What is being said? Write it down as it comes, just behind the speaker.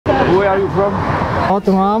Where are you from?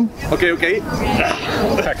 To mám. OK.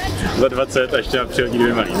 Tak, za 20 a ještě mám přihodí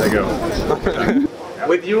 2 malý, tak jo.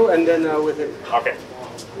 With you and then with him. OK.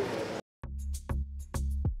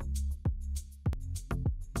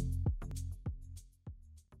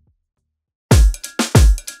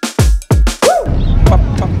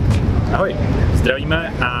 Ahoj,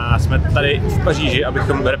 zdravíme a jsme tady v Paříži,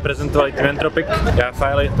 abychom reprezentovali tým Entropiq. Já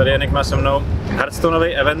Fajli, tady Janek má se mnou.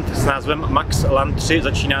 Hearthstoneový event s názvem Max LAN 3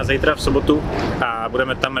 začíná zítra v sobotu a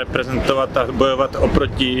budeme tam reprezentovat a bojovat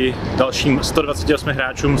oproti dalším 128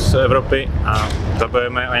 hráčům z Evropy a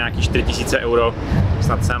zabojujeme o nějakých 4000 euro.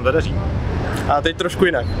 Snad se nám zadaří. A teď trošku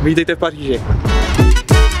jinak. Vítejte v Paříži.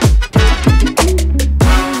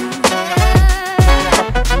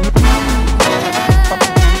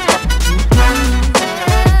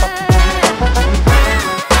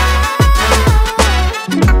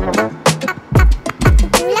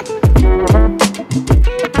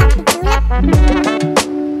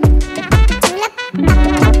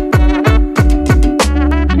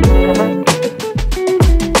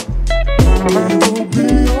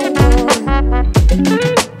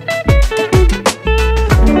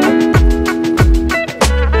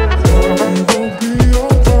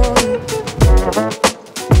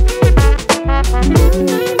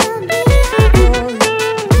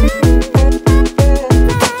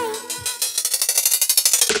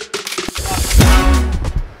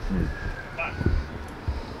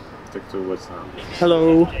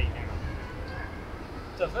 Hello.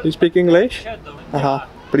 You speak English? Aha,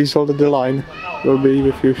 please hold the line. We'll be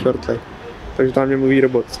with you shortly. Takže tam mě mluví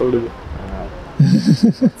robot celou dobu.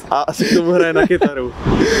 A asi k tomu hraje na kytaru.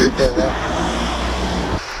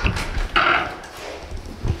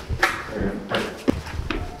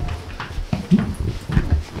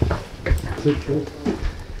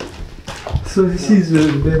 So this is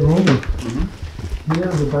the bedroom.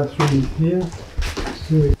 Here, the bathroom is here.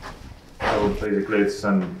 Basically it's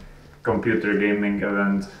an computer gaming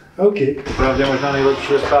event. Okay. Pravdě možná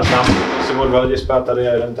nejlepší je spát tam. Jsem od 2 lidi spát tady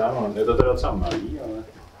a jeden tam. Je to teda docela malý, ale...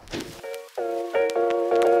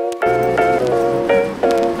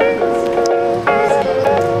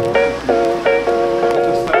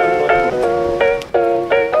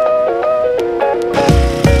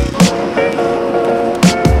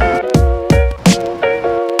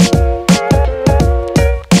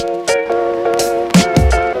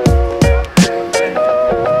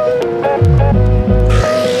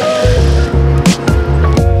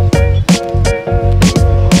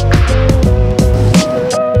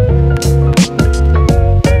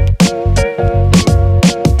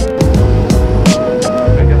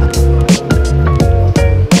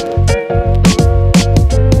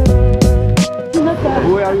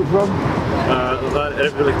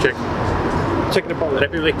 Republic Czech. Czech Republic.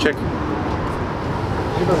 Republic Czech.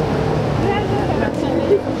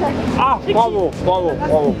 Pavel.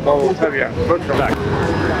 Tak.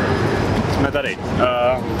 Jsme tady.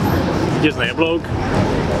 Vítězný Jablouk.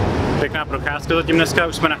 Pěkná procházka zatím dneska,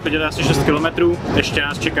 už jsme nachodili asi 6 km, ještě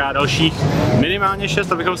nás čeká dalších minimálně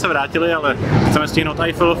 6, abychom se vrátili, ale chceme stihnout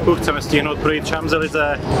Eiffelovku, chceme stihnout projít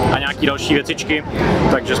Champs-Élysées a nějaký další věcičky,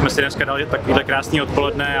 takže jsme si dneska dali takovýhle krásný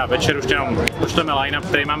odpoledne a večer už jenom pošleme line-up,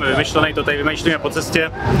 který máme vymyšlený, to tady vymýšlíme po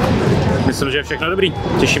cestě. Myslím, že je všechno dobrý,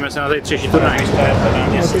 těšíme se na zítřejší turnaj.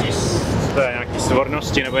 To je nějaký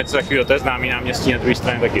Svornosti nebo něco takového, to je známý náměstí na druhé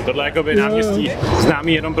straně taky. Tohle je jakoby náměstí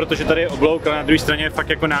známý jenom proto, že tady je oblouk, ale na druhé straně je fakt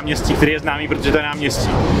jako náměstí, který je známý, protože to je náměstí.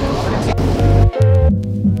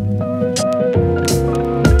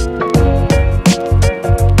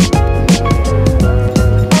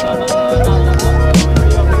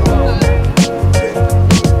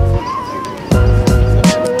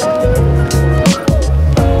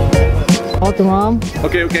 To mám.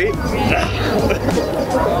 OK.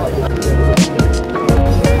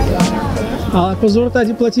 Ale pozor,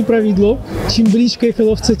 tady platí pravidlo, čím blíž k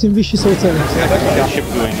Eiffelovce, tím vyšší jsou ceny.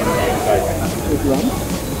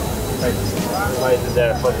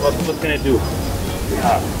 What can I do?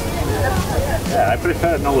 I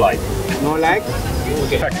prefer no light. No like?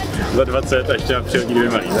 Tak, za 20 a ještě mám přihodí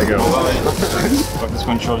 2 malý, tak jo. Pak to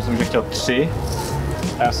skončilo, že chtěl 3.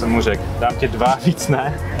 A já jsem mu řekl, dám ti 2, víc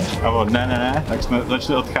ne. A on, ne, tak jsme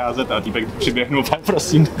začali odcházet a týpek přiběhnul, tak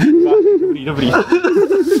prosím, 2, dobrý.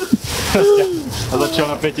 A začal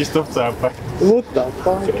na 500 a pak. What the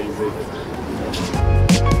fuck? Crazy.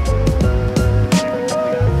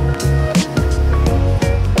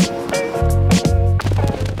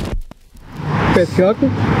 Pět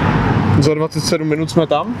kiláků? Za 27 minut jsme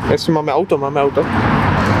tam. Jestli máme auto,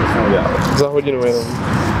 Za hodinu jenom.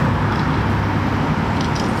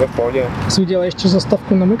 To je v pohodě. Si udělal ještě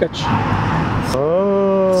zastavku na mykač.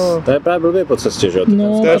 no. To je právě blbě po cestě, že jo?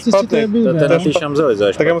 No, To je na cestě to je špatný. blbě. Ten naší šamzeli, to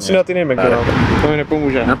je Tak já musím dát jiný McDonald. To mi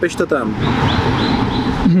nepomůže. Napiš to tam.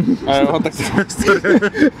 A jo, tak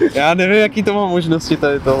já nevím, jaký to má možnosti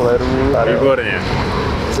tady tohle. Výborně.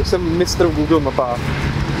 Tak jsem mistr v Google mapách.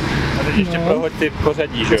 A teď ještě prohoď ty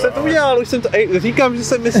pořadí, že jo? Už jsem to udělal, už jsem to, říkám, že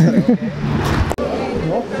jsem mistr.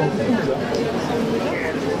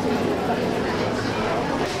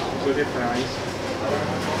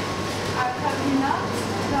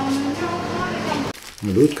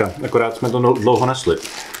 Důdka, akorát jsme to dlouho nesli.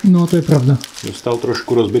 No, to je pravda. Dostal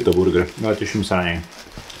trošku rozbito burger, ale těším se na něj.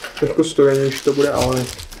 Trošku studenější to bude, ale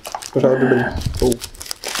pořád dobrý.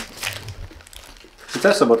 Sice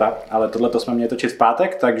je sobota, ale tohle jsme měli točit v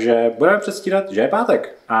pátek, takže budeme předstírat, že je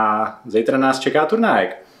pátek. A zítra nás čeká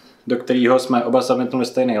turnajek, do kterého jsme oba submitnuli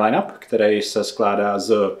stejný line-up, který se skládá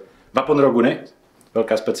z Weapon Roguny.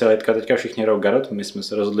 Velká specialitka, teďka všichni hrajou Garrot, my jsme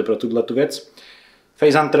se rozhodli pro tuto věc.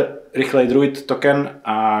 Phase Hunter, rychlej druid token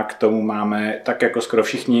a k tomu máme, tak jako skoro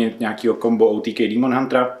všichni, nějakýho combo OTK Demon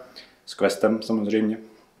Huntera s questem samozřejmě.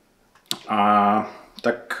 A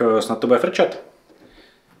tak snad to bude frčet.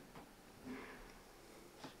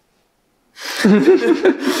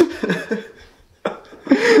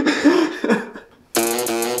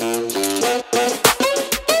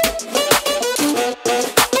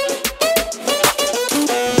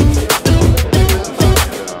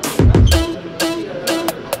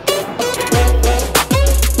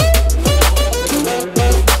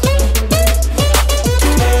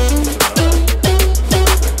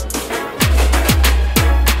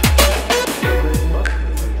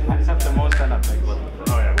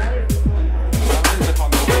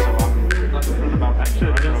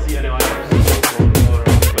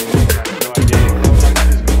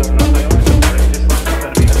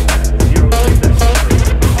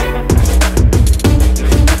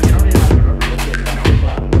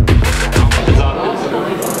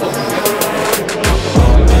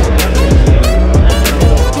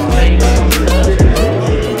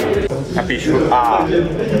 Napíšu A.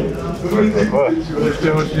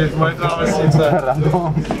 Ještě horší než moje klávesnice.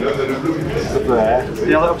 Co to je?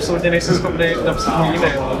 Já ale absolutně nejsem schopný napsat jiný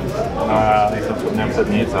e-mail. No já nejsem schopný napsat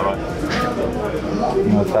nic, ale...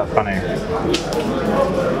 No to je funny.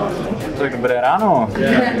 Tak dobré ráno.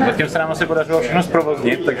 Zatím se nám asi podařilo všechno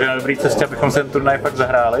zprovoznit, takže na dobré cestě, abychom se ten turnaj fakt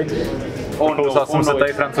zahráli. Kousal jsem se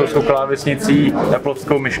tady francouzskou klávesnicí,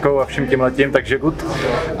 applovskou myškou a vším tímhletím, takže good.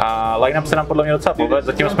 A line-up se nám podle mě docela povedl,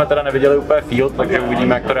 zatím jsme teda neviděli úplně field, takže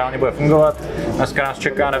uvidíme, jak to reálně bude fungovat. Dneska nás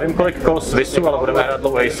čeká nevím kolik kol Swissu, ale budeme hrát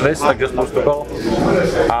dlouhý Swiss, takže spoustu kol.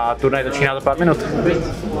 A turnaj začíná za pár minut.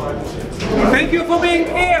 Thank you for being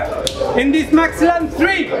here in this Maxland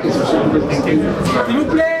 3. S'il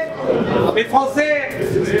vous plaît, les Français.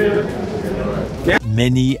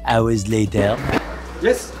 Many hours later.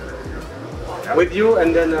 Yes. With you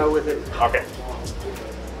and then with it. Okay.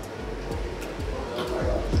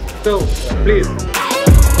 So, please.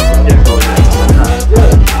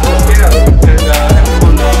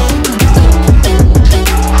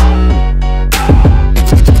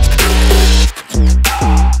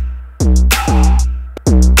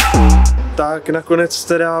 Tak nakonec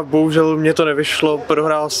teda bohužel mě to nevyšlo,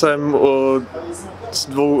 prohrál jsem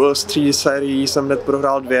z 3 sérií, jsem hned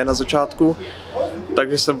prohrál 2 na začátku,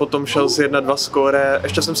 takže jsem potom šel z 1-2 skóre,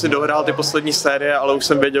 ještě jsem si dohrál ty poslední série, ale už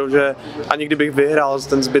jsem věděl, že ani kdybych vyhrál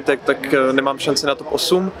ten zbytek, tak nemám šanci na top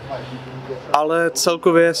 8. Ale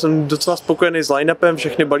celkově jsem docela spokojený s line-upem,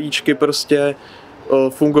 všechny balíčky prostě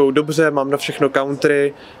fungují dobře, mám na všechno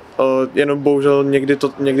country, jenom bohužel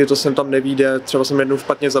někdy to sem tam nevíde, třeba jsem jednou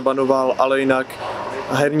špatně zabanoval, ale jinak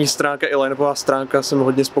herní stránka i line-upová stránka jsem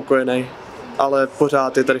hodně spokojený, ale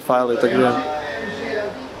pořád je tady fáily, takže...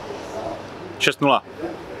 6-0.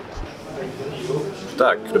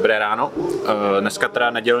 Tak, dobré ráno. Dneska teda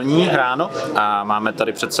nedělní ráno a máme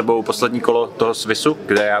tady před sebou poslední kolo toho Swissu,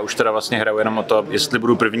 kde já už teda vlastně hraju jenom o to, jestli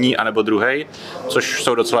budu první anebo druhý, což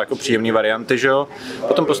jsou docela jako příjemné varianty, že jo.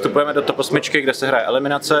 Potom postupujeme do top 8, kde se hraje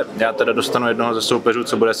eliminace. Já teda dostanu jednoho ze soupeřů,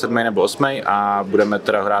 co bude 7. nebo 8. a budeme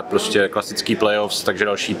teda hrát prostě klasický playoffs, takže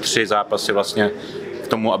další 3 zápasy vlastně k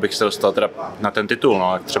tomu, abych se dostal teda na ten titul,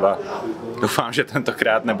 no a třeba doufám, že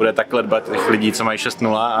tentokrát nebude takhle dbat těch lidí, co mají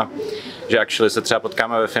 6-0 a že actually se třeba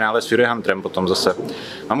potkáme ve finále s Fury Hunterem potom zase.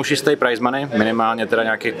 Mám už jistý prize money, minimálně teda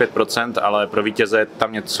nějakých 5%, ale pro vítěze je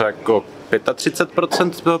tam něco jako 35%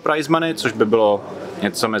 toho prize money, což by bylo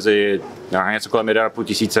něco mezi něco kolem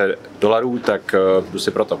 $1,500, tak jdu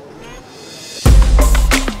si pro to.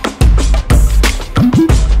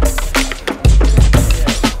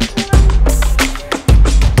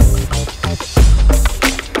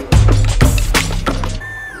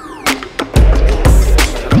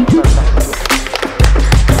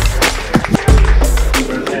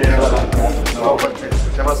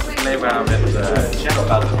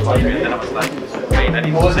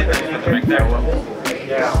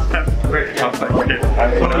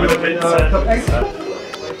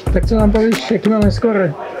 Tak co nám povíš, jaký máme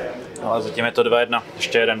skóre? Ale zatím je to 2-1,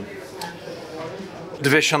 ještě jeden.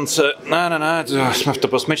 2 šance, ne, jsme v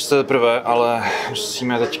top 8 teprve, ale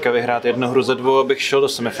musíme teďka vyhrát 1 hru ze 2, abych šel do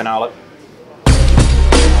semifinále.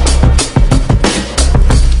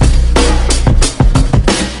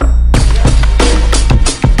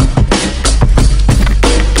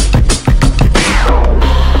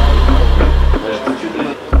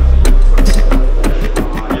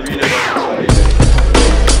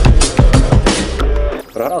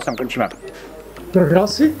 Prohrál jsem, končíme. Prohrál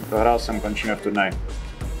jsi? Prohrál jsem, končíme v turnaji.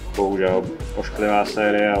 Bohužel, ošklivá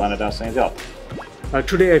série, ale nedá se nic dělat.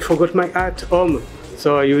 Today I forgot my hat home,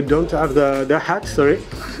 so you don't have the hat, sorry.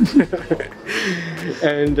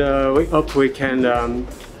 And we hope we can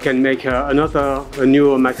make a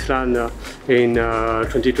new Maxland in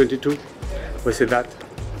 2022. We see that.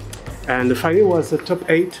 And the final was the top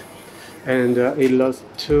 8, and he lost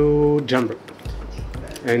to Jumper.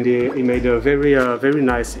 And he made a very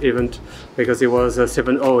nice event because he was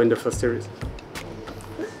 7-0 in the first series.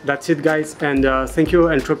 That's it, guys, and thank you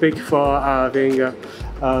Entropiq for having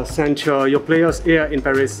sent your players here in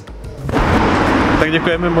Paris. Tak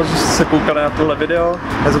děkujeme moc, že jste se koukali na tohle video.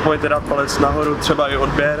 Nezapomeňte dát palec nahoru, třeba i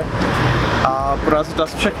odběr. A pro nás je to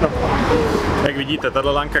asi všechno. Jak vidíte,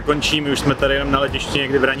 tato lanka končí, my už jsme tady jenom na letišti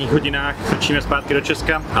někdy v ranních hodinách, točíme zpátky do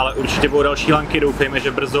Česka, ale určitě budou další lanky, doufejme,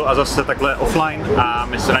 že brzo a zase takhle offline a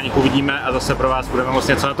my se na nich uvidíme a zase pro vás budeme moct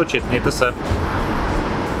něco natočit. Mějte se.